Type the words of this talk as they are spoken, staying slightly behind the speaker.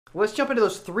Let's jump into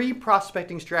those 3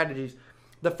 prospecting strategies.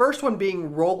 The first one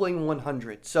being rolling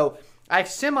 100. So I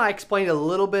semi-explained a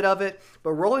little bit of it,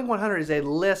 but rolling 100 is a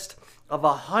list of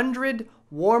 100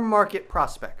 warm market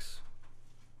prospects.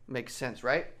 Makes sense,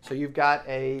 right? So you've got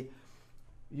a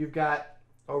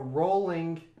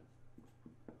rolling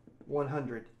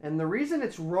 100. And the reason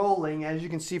it's rolling, as you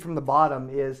can see from the bottom,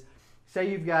 is say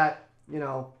you've got,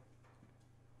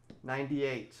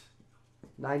 98,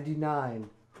 99,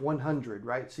 100,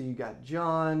 right? So you got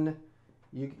John,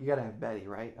 you got to have Betty,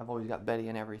 right? I've always got Betty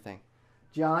in everything.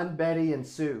 John, Betty, and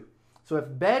Sue. So if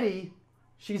Betty,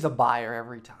 she's a buyer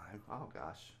every time. Oh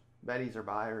gosh, Betty's are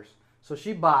buyers. So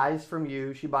she buys from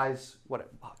you. She buys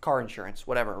car insurance,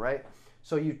 whatever, right?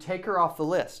 So you take her off the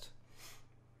list,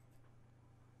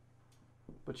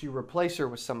 but you replace her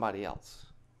with somebody else,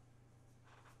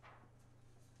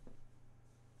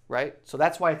 right? So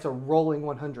that's why it's a rolling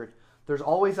 100. There's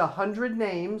always 100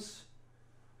 names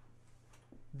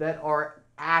that are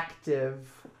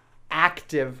active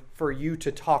for you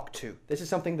to talk to. This is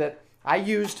something that I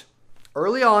used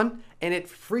early on, and it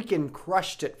freaking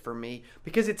crushed it for me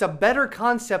because it's a better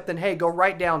concept than, hey, go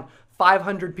write down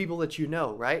 500 people that you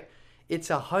know, right? It's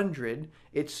 100.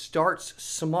 It starts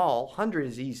small. 100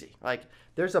 is easy. Like,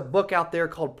 there's a book out there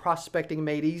called Prospecting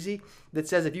Made Easy that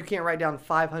says if you can't write down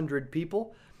 500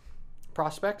 people,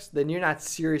 prospects, then you're not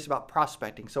serious about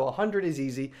prospecting. So 100 is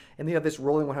easy, and you have this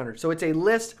rolling 100. So it's a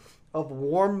list of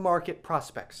warm market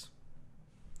prospects.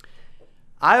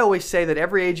 I always say that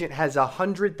every agent has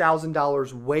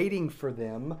 $100,000 waiting for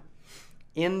them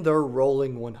in their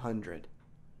rolling 100,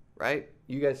 right?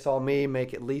 You guys saw me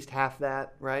make at least half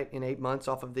that, right, in 8 months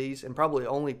off of these, and probably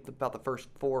only about the first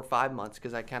 4 or 5 months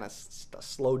because I kind of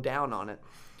slowed down on it.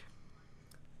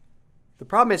 The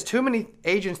problem is too many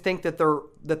agents think that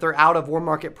they're out of warm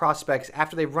market prospects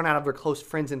after they've run out of their close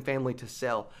friends and family to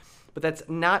sell. But that's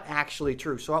not actually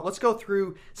true. So let's go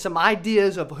through some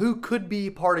ideas of who could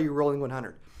be part of your rolling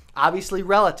 100. Obviously,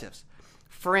 relatives,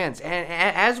 friends. And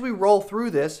as we roll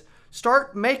through this,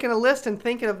 start making a list and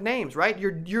thinking of names, right?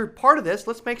 You're part of this.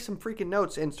 Let's make some freaking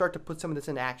notes and start to put some of this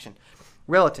into action.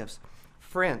 Relatives,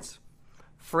 friends,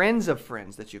 friends of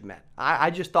friends that you've met.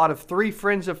 I just thought of 3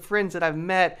 friends of friends that I've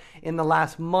met in the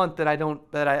last month that I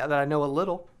know a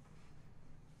little.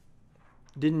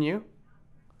 Didn't you?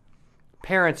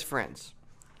 Parents' friends,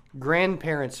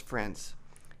 grandparents' friends,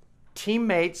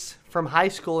 teammates from high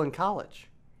school and college.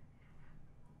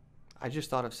 I just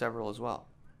thought of several as well,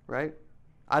 right?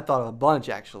 I thought of a bunch,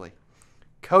 actually.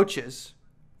 Coaches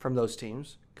from those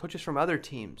teams, coaches from other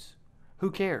teams. Who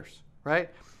cares,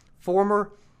 right?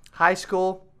 Former high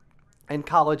school and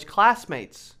college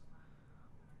classmates.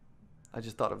 I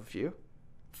just thought of a few.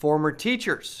 Former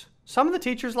teachers. Some of the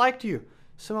teachers liked you.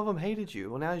 Some of them hated you.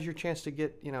 Well, now's your chance to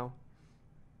get,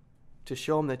 to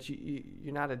show them that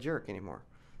you're not a jerk anymore.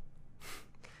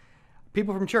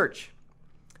 People from church.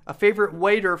 A favorite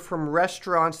waiter from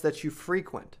restaurants that you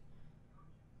frequent.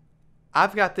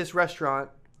 I've got this restaurant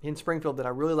in Springfield that I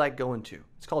really like going to.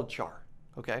 It's called Char,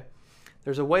 okay?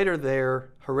 There's a waiter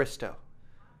there, Haristo.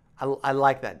 I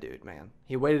like that dude, man.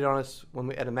 He waited on us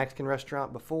at a Mexican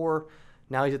restaurant before.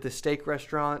 Now he's at the steak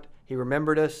restaurant. He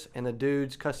remembered us, and the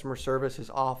dude's customer service is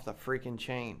off the freaking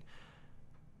chain.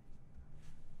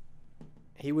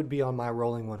 He would be on my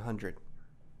rolling 100.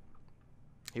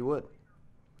 He would.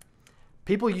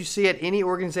 People you see at any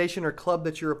organization or club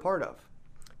that you're a part of.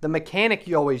 The mechanic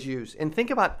you always use. And think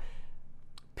about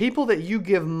people that you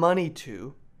give money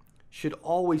to should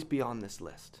always be on this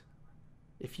list.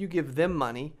 If you give them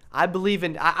money, I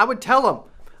would tell them,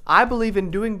 I believe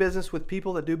in doing business with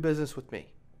people that do business with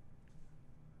me.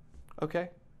 Okay?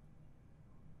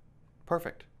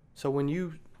 Perfect. So when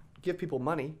you give people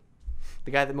money, the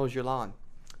guy that mows your lawn,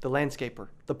 the landscaper,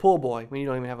 the pool boy when you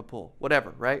don't even have a pool,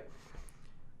 whatever, right?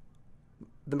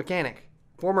 The mechanic,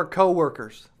 former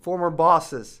coworkers, former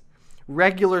bosses,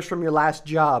 regulars from your last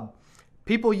job,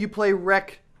 people you play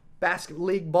rec basket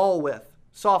league ball with,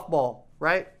 softball,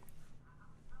 right?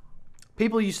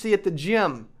 People you see at the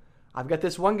gym. I've got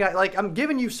this one guy, I'm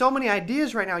giving you so many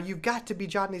ideas right now. You've got to be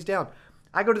jotting these down.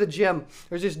 I go to the gym.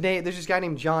 There's this guy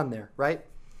named John there, right?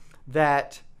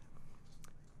 That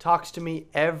talks to me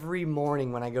every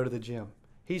morning when I go to the gym.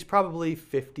 He's probably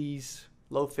 50s,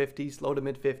 low to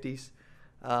mid 50s.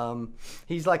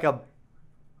 He's like a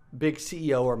big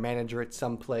CEO or manager at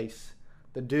some place.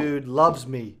 The dude loves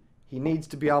me. He needs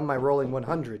to be on my rolling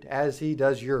 100, as he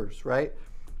does yours, right?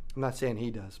 I'm not saying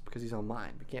he does because he's on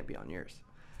mine, but can't be on yours.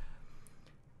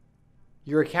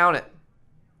 Your accountant.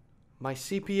 My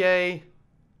CPA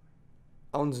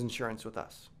owns insurance with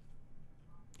us.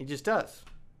 He just does.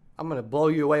 I'm going to blow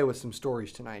you away with some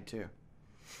stories tonight too.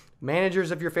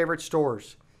 Managers of your favorite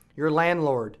stores. Your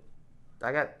landlord.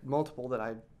 I got multiple that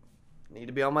I need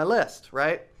to be on my list,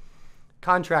 right?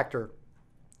 Contractor.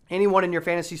 Anyone in your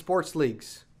fantasy sports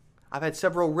leagues. I've had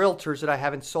several realtors that I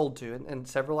haven't sold to, and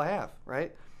several I have,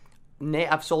 right?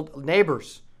 I've sold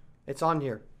neighbors. It's on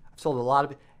here. I've sold a lot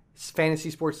of fantasy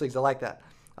sports leagues. I like that.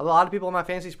 A lot of people in my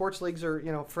fantasy sports leagues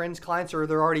are, friends, clients, or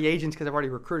they're already agents because I've already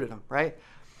recruited them, right?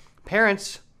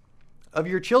 Parents of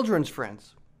your children's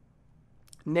friends.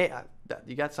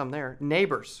 You got some there.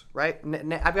 Neighbors, right?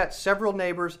 I've got several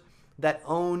neighbors that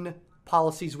own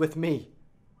policies with me.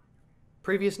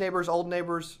 Previous neighbors, old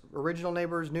neighbors, original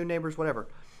neighbors, new neighbors, whatever.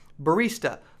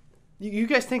 Barista. You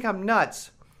guys think I'm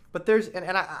nuts, but there's, and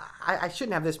I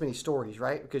shouldn't have this many stories,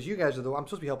 right? Because you guys are I'm supposed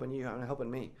to be helping you, I'm helping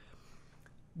me.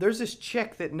 There's this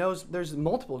chick that knows, there's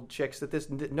multiple chicks that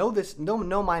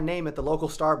know my name at the local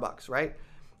Starbucks, right?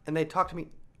 And they talk to me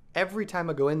every time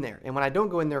I go in there. And when I don't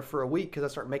go in there for a week because I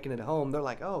start making it at home, they're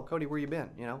like, oh, Cody, where you been?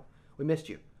 We missed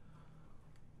you.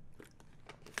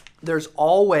 There's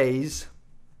always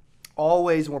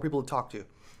more people to talk to.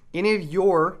 Any of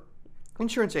your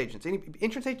insurance agents,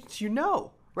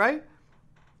 right?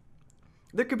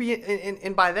 There could be,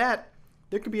 and by that,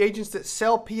 there could be agents that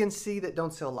sell P&C that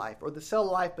don't sell life, or that sell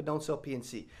life but don't sell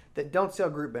P&C, that don't sell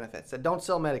group benefits, that don't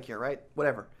sell Medicare, right?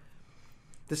 Whatever.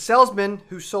 The salesman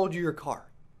who sold you your car.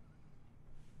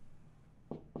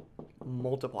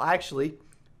 Multiple. Actually,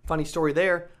 funny story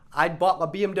there. I bought my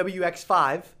BMW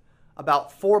X5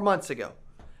 about 4 months ago.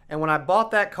 And when I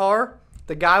bought that car,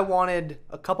 the guy wanted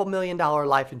a couple $1 million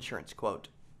life insurance quote.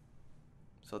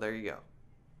 So there you go.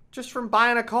 Just from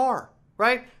buying a car,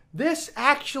 right? This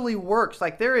actually works.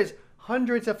 Like, there is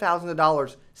hundreds of thousands of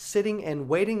dollars sitting and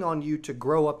waiting on you to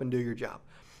grow up and do your job.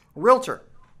 Realtor.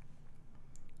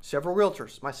 Several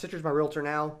realtors. My sister's my realtor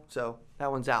now, so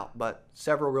that one's out, but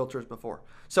several realtors before.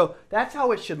 So that's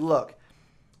how it should look.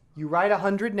 You write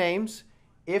 100 names.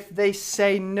 If they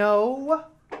say no,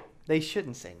 they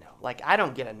shouldn't say no. Like, I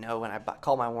don't get a no when I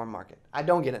call my warm market. I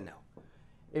don't get a no.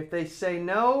 If they say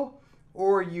no,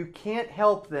 or you can't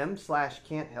help them /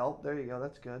 can't help, there you go.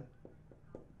 That's good.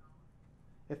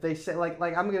 If they say like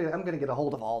I'm gonna get a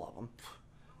hold of all of them.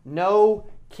 No,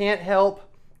 can't help,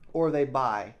 or they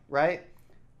buy, right?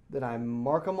 Then I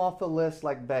mark them off the list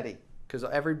like Betty, because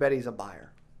every Betty's a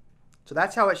buyer. So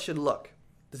that's how it should look.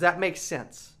 Does that make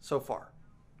sense so far?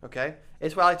 Okay?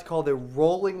 It's what I like to call the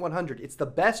rolling 100. It's the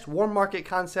best warm market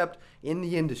concept in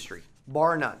the industry,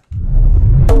 bar none.